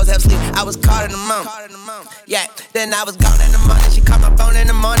settled up, but I was half asleep. I was caught in the moment. Yeah, then I was gone in the morning. She called my phone in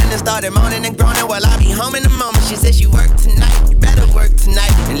the morning and started moaning and groaning while I be home in the moment. She said she worked tonight. You better work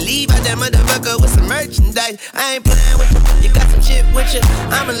tonight and leave out that motherfucker with some merchandise. I ain't playing with you. You got some shit with you.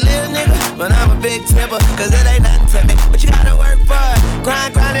 I'm a little nigga, but I'm a big tipper. Cause it ain't nothing to me. But you gotta work for it.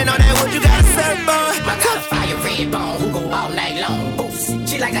 Grinding on that wood, you gotta serve for it. My got a fire red bone who go all night long. Boost.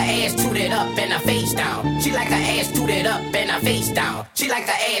 She like her ass tooted up and her face down. She like her ass tooted up and her face down. She like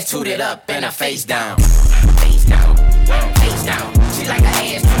her ass tooted up and her face down. Face down, face down. She like her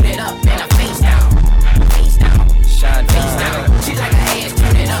ass tooted up and her face down. Face down, shine face down. She like her ass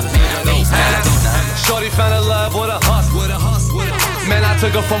tooted up and her face down. Shorty found a love with a hustle. Man, I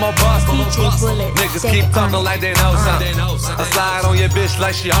took her from a bus. Niggas keep talking like they know something. I slide on your bitch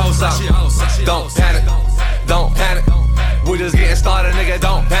like she owes something. Don't panic, don't panic. We just getting started, nigga,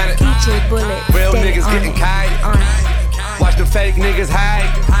 don't panic. Real niggas getting kite. Watch the fake niggas hide.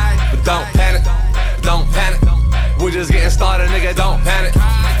 But don't panic, don't panic. We just getting started, nigga, don't panic.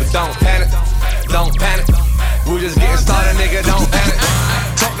 But don't panic, don't panic. We just getting started, nigga, don't panic.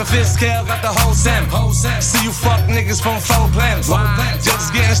 Talking fifth scale, got the whole salmon. See you fuck niggas from 4 planets.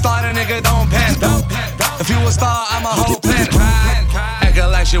 Just getting started, nigga, don't panic. If you a star, I'm a whole planet.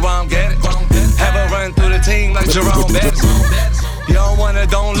 Acting like she won't get it. Have her run through the team like Jerome Bettis. You don't wanna,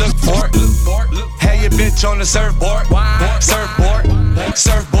 don't look for it. Have your bitch on the surfboard. Surfboard,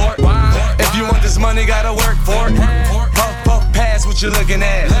 surfboard. If you want this money, gotta work for it. Puff, puff, pass what you looking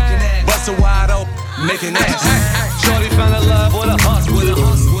at. Bust a wide open, making ass. Shorty found a love with a hustle.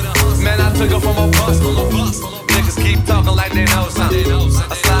 Man, I took her from a bus. Niggas keep talking like they know something.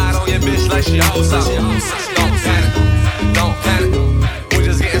 I slide on your bitch like she owes something. Don't panic, don't panic. We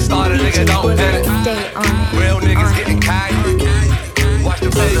just getting started, nigga, don't panic. Real niggas getting kite. Watch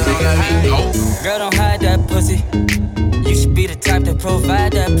the fake nigga hide. Girl, don't hide that pussy. You should be the type to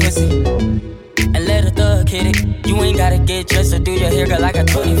provide that pussy. And let a thug hit it. You ain't gotta get dressed or do your hair, girl. I got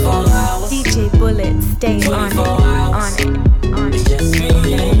 24 hours. DJ Bullet, stay on it, on it, on it. It's just me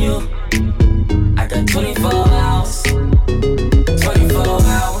and you. I got 24 hours. 24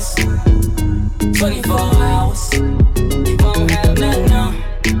 hours. 24 hours. You won't have nothing on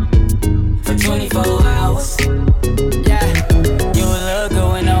for 24 hours. Yeah, you look good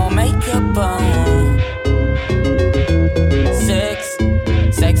with no makeup on.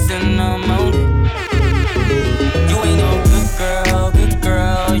 Sex in the morning. You ain't no good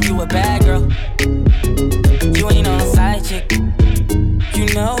girl, you a bad girl. You ain't no side chick, you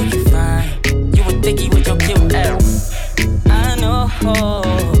know you fine. You a dickie with your cute ass. I know,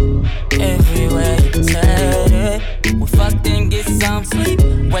 everywhere you said it. We fucked and get some sleep,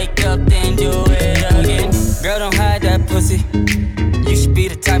 wake up then do it again. Girl, don't hide that pussy. You should be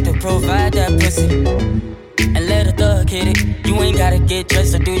the type to provide that pussy. And let a thug hit it. You ain't gotta get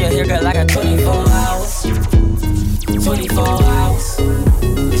dressed or do your hair, girl. I got 24 hours. 24 hours.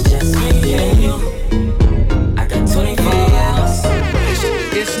 It's just me and you. I got 24 hours.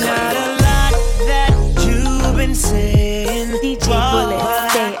 It's not a lot that you've been saying. DJ Bullet,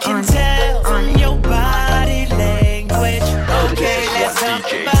 stay on on tell it, on from it. your body language. Okay, let's talk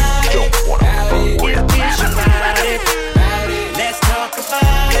about it. Get your body. Let's talk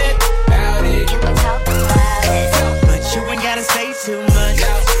about it. But you ain't gotta say too much.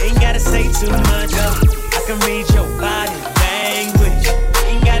 Ain't gotta say too much. I can read your body language.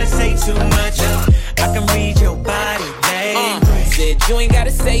 Ain't gotta say too much. I can read your body language. Said you ain't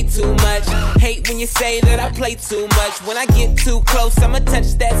gotta say too much. Hate when you say that I play too much. When I get too close, I'ma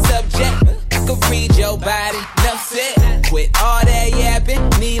touch that subject. I can read your body. Enough said. Quit all that yapping.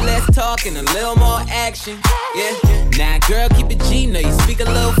 Need less talk. talk and a little more action. Yeah, now girl, keep it G, know you speak a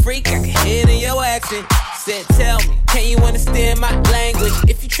little freak, I can hear it in your accent. Said, tell me, can you understand my language?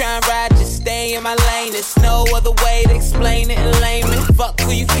 If you try and ride, just stay in my lane. There's no other way to explain it in layman. Fuck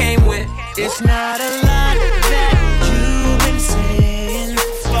who you came with. It's not a lot that you've been saying,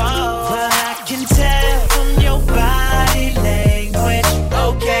 but I can tell from your body language.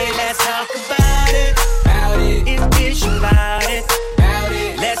 Okay, let's talk about it. If it's about it.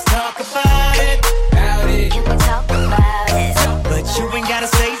 Let's talk about it. You can talk about it. But you ain't gotta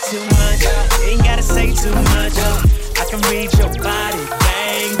say too much. Ain't gotta say too much. I can read your body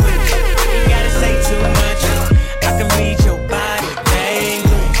language. Ain't gotta say too much. I can read your body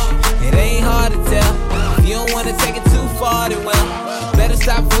language. It ain't hard to tell. If you don't wanna take it too far, then well, you better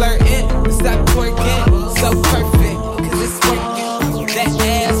stop flirting and stop twerking. So perfect, cause it's working. That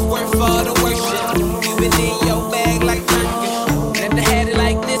ass worth all the worship. You been in your bag like Birkin. Never had it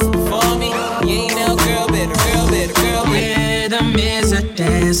like this before me. You ain't no girl better, girl better, girl better. Rhythm is a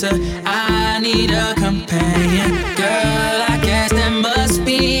dancer. I need a companion. Girl, I guess that must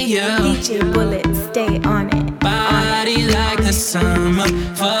be you. DJ Bullet, stay on it. Body like the summer,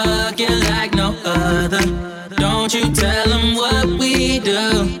 fucking like no other. Don't you tell them what we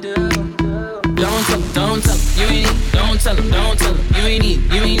do. Don't tell them, you ain't need. Don't tell them, you ain't need.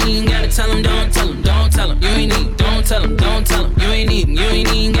 You ain't even gotta tell them, don't tell them, you ain't need. Don't tell them, you ain't need. You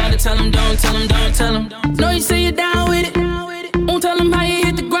ain't even gotta tell them, don't tell them. Know you say you're down with it. Won't tell them how you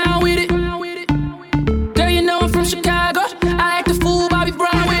hit the ground with it. Girl, you know I'm from Chicago. I act a fool, Bobby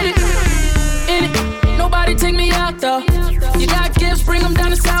Brown with it. In it, nobody take me out though. You got gifts, bring them down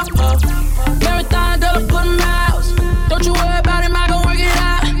the south. Marathon, girl, I put them out. Don't you worry about it, I gon' work it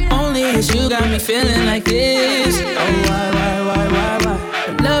out. Only is you got me feeling like this. Oh, why?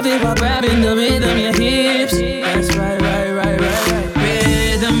 Love it while grabbing the rhythm, your hips. That's right.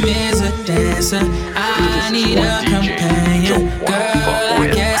 Rhythm is a dancer. I need a companion. Girl, I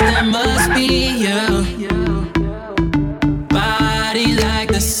guess that must be you. Body like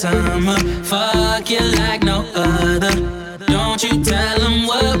the summer, fuck you like no other. Don't you tell them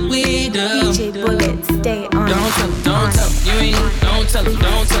what we do. DJ Bullet, stay on it. Don't tell them, you ain't need. Don't tell them,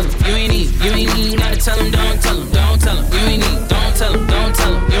 you ain't need. You ain't even gotta tell them, don't tell them, you ain't need. Don't tell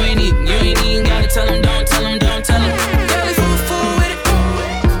them, you ain't need. You ain't even gotta tell them, don't tell them. Girl, it's fool with it,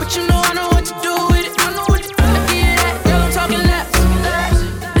 but you know I know what to do with it. I get that, girl, I'm talking laps.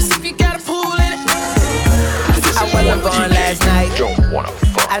 Let's see if you got a pool in it. I wasn't born last night.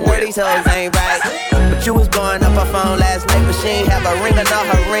 I know these hoes ain't right. But you was blowing up her phone last night. But she ain't have a ring or not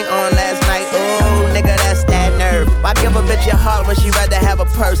her ring on last night. Ooh, nigga, that's that nerve. Why give a bitch your heart when she rather have a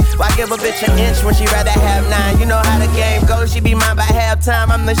purse? Why give a bitch an inch when she rather have 9? You know how the game goes. She be mine by halftime.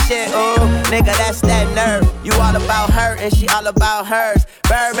 I'm the shit. Ooh, nigga, that's that nerve. You all about her and she all about hers.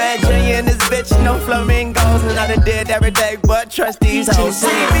 Birdman Jr. and this bitch, no flamingos. And I done did every day but trust these hoes.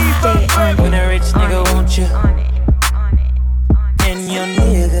 When a rich nigga want you, and your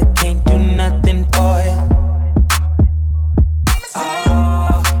nigga can't do nothing for you.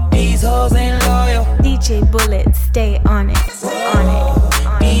 These hoes ain't loyal. DJ Bullet, stay on it.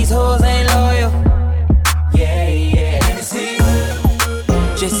 These hoes ain't loyal. Yeah. Let me see.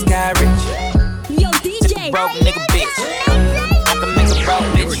 Just got rich. Yo, DJ. Broke nigga bitch. I can make a broke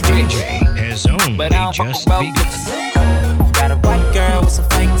bitch rich. Has only but I don't fuck just broke bitches. Got a white girl with some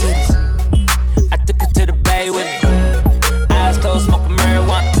fake titties. I took her to the bay with me. Eyes closed, smoking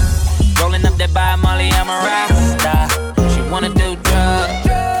marijuana. Rolling up that by Molly, I'm a rasta. She wanna do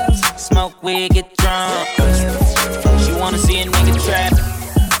drugs, smoke weed, get drunk. She wanna see a nigga trap.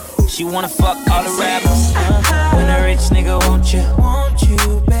 She wanna fuck all the rappers. When a rich nigga want you,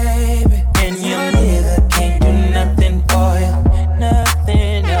 baby. And your nigga can't do nothing for you,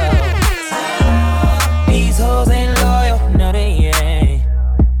 nothing, no. These hoes ain't loyal, no they ain't.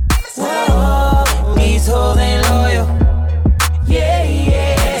 Whoa, these hoes ain't loyal. Yeah.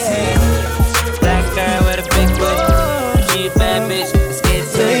 Black girl with a big booty. She a bad bitch. Let's get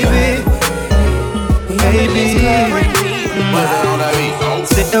to it. Baby.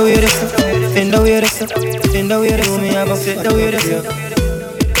 Sit down with us. Bend down with us. Bend down with us. Me, I gon' sit down with us.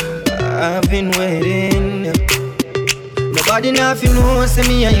 I've been waiting. Nobody nothing know, say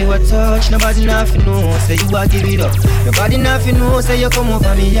me and you a touch. Nobody nothing know, say you a give it up. Nobody nothing know, say you come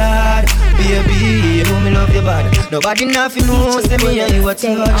over me yard. Baby, you know me love your body. Nobody nothing know, say me and you a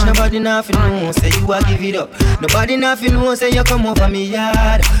touch. Nobody nothing know, say you a give it up. Nobody nothing know, say you come over me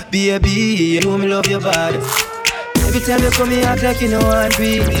yard. Baby, you know me love your body. Every time you come here, act like you know I'm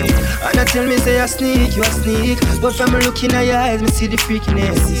breathe. And I tell me say you a sneak. But from looking at your eyes, me see the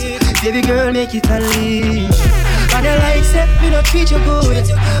freakiness. Baby girl, make it unleash. And I like say me no treat you good.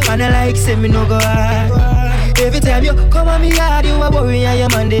 And I like say me no go hard. Every time you come on me yard, you a worry and your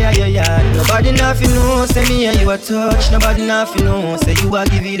man dey at your yard. Nobody nothing know, say me and you a touch. Nobody nothing know, say you a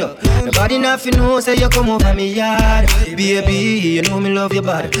give it up. Nobody nothing know, say you come over me yard. Baby, you know me love your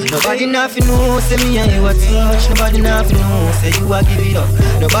body. Nobody nothing know, say me and you a touch. Nobody nothing know, say you a give it up.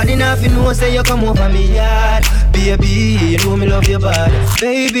 Nobody nothing know, say you come over me yard. Baby, you know me love your body.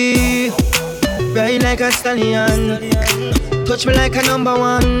 Baby, ride like a stallion, touch me like a number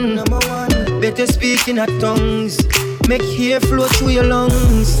one. Better speak in our tongues, make hair flow through your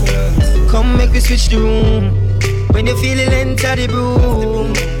lungs. Come make me switch the room. When you feel it enter the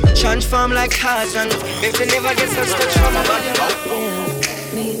room, transform like Tarzan. Make you never get so stuck from my body.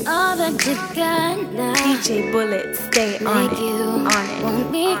 Me all that you got now. DJ Bullet, stay on it. On it.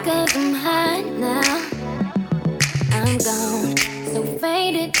 Want me 'cause I'm high now. I'm gone, so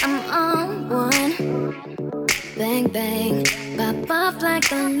faded, I'm on one. Bang, bang, pop off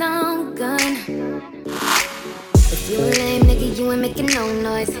like a long gun. If you a lame nigga, you ain't making no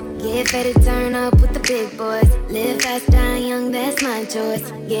noise. Get faded, turn up with the big boys. Live fast, die young, that's my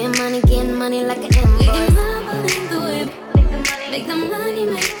choice. Getting money like an invoice. Make the whip, make the money,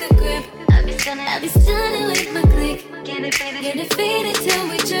 make the grip. I be stunning with my click. Get it faded till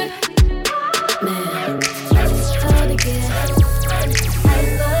we trip. Man, all the good.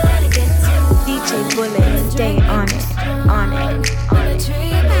 DJ Bullet, stay on it. On it.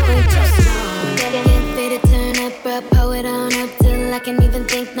 Get faded, turn up, bro, pull it on up till I can't even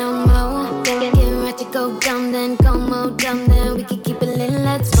think no more. Get right to go dumb, then go more dumb, then we can keep it lit,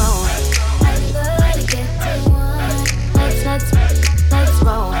 let's roll. I love to get to one. Let's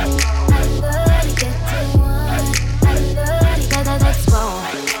roll. I love to get to one. I love to let's roll.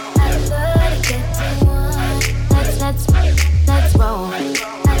 I love to get to one. Let's roll.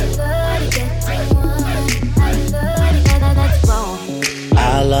 I love to get to one. I love to let's roll. I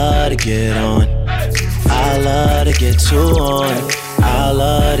love to get on. I love to get too on. I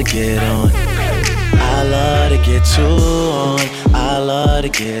love to get on. I love to get too on. I love to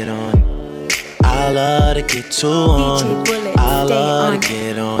get on. I love to get too on. I love to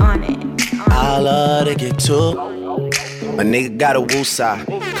get on. I love to get too. A nigga got a woo side.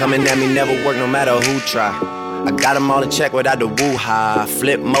 Coming at me never work no matter who try. I got them all in check without the woo-ha.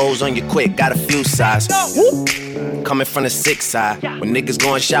 Flip modes on you quick, got a few sides. Coming from the 6 side. When niggas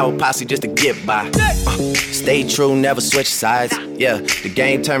going shower posse just to get by. Stay true, never switch sides. Yeah, the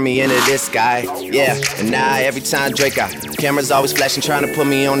game turned me into this guy. Yeah, and now every time Drake out, cameras always flashing, trying to put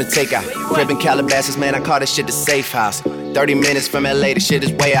me on the takeout. Crib in Calabasas, man, I call this shit the safe house. 30 minutes from LA, the shit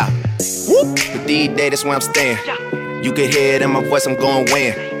is way out. But these days, that's where I'm staying. You can hear it in my voice, I'm going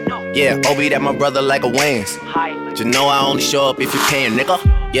win. Yeah, Obi, that my brother like a Wayans. You know I only show up if you're paying, nigga.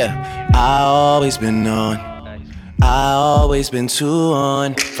 Yeah, I always been on. I always been too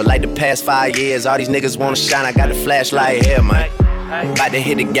on. For like the past 5 years, all these niggas wanna shine. I got the flashlight here, man. About to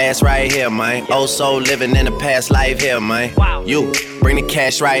hit the gas right here, man. Old soul living in the past life here, man. You bring the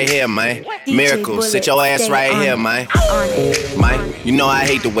cash right here, man. Miracle, sit your ass right here, man. Man, you know I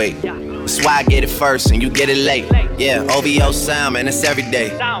hate to wait. That's why I get it first and you get it late. Yeah, OVO sound, man, it's every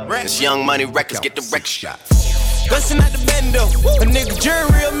day. It's Young Money Records, get the record shot. Bustin' out the bando, a nigga jury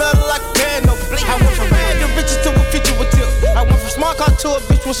real metal like a piano. I went from bad to riches to a feature with tip. I went from smart car to a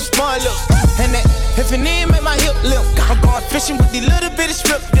bitch with some smart lips. And that if an end make my hip limp. I'm going fishing with these little bitty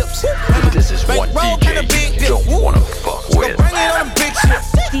strip dips. This is one DJ you don't wanna fuck with. Bring it on a big ship.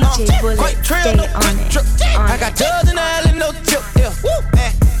 DJ Bullet, stay on it. I got dubs in the alley, no tip. Yeah.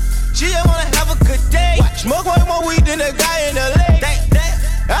 She just wanna have a good day. Smoke way more weed than a guy in LA.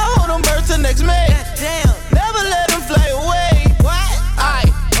 I hold them birds till next May. Never let them fly away.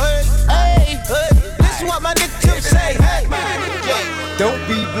 Hey, this is what my nigga Tip say. Don't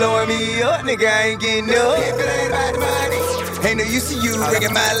be blowing me up, nigga, I ain't getting up. If it ain't about the money, ain't no use to you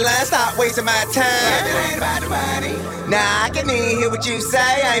ringing my line, stop wasting my time. If it ain't about the money, nah, I can even hear what you say,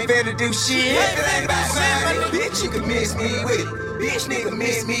 I ain't better do shit. If it ain't about the money, bitch, you can miss me with it. Bitch, nigga,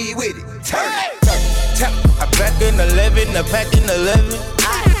 miss me with it. Turn it. I back in 11, I pack in 11.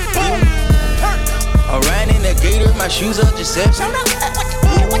 I ran in the gator, my shoes up to 7.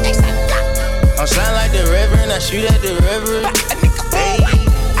 I'm sound like the reverend, I shoot at the reverend. Hey,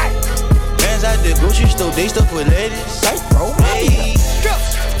 bands out the grocery store, they stuff with ladies. Hey,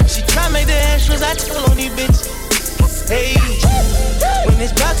 she try make the extras, I tell on these bitches. Hey, when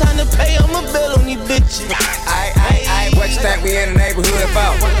it's about time to pay, I'ma bill on these bitches. I work think we in the neighborhood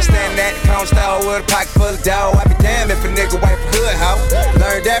for? Standing at the corner store with a pocket full of dough. I be damn if a nigga wipe a hood hoe.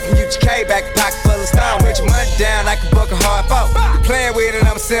 Learned that from UGK, back a pocket full of stone. With your money down like a buck of hard folk. Playing with it,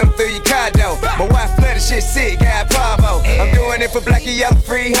 I'ma send them through your car door. My wife flooded shit sick, got Pavo. I'm doing it for black and yellow,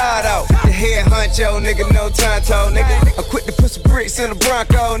 free hardo. The head honcho, nigga, no tonto, nigga. I'm quick to put some bricks in the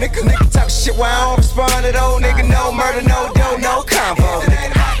Bronco, nigga. Nigga talk shit while I don't respond at all, nigga. No murder, no dough, no combo.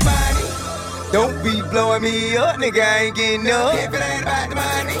 Don't be blowing me up, nigga, I ain't getting up. If it ain't about the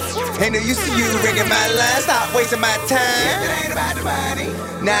money. Ain't no use to you ringing my line, stop wasting my time. If it ain't about the money.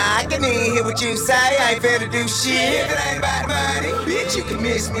 Nah, I can even hear what you say, I ain't finna do shit. If it ain't about the money. Bitch, you can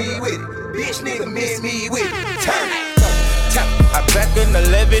miss me with it. Bitch, nigga, miss me with it. Turn it. I pack an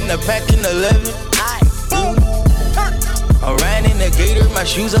 11, I pack an 11. I'm riding in the gator, my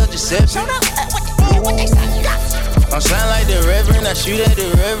shoes are just 7. I'm sound like the Reverend, I shoot at the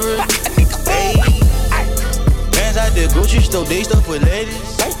Reverend. Hey, bands out the grocery store, they stuff with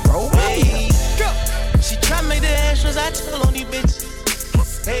ladies. Hey, she try make the extras, I tell on these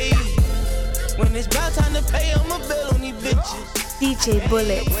bitches. Hey, when it's about time to pay, I'ma bill on these bitches. DJ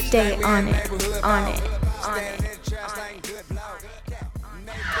Bullet, stay on it, on it, on it.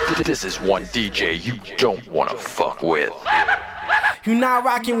 This is one DJ you don't wanna fuck with. You now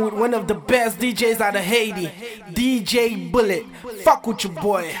rocking with one of the best DJs out of Haiti, DJ Bullet. Fuck with your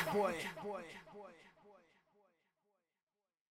boy.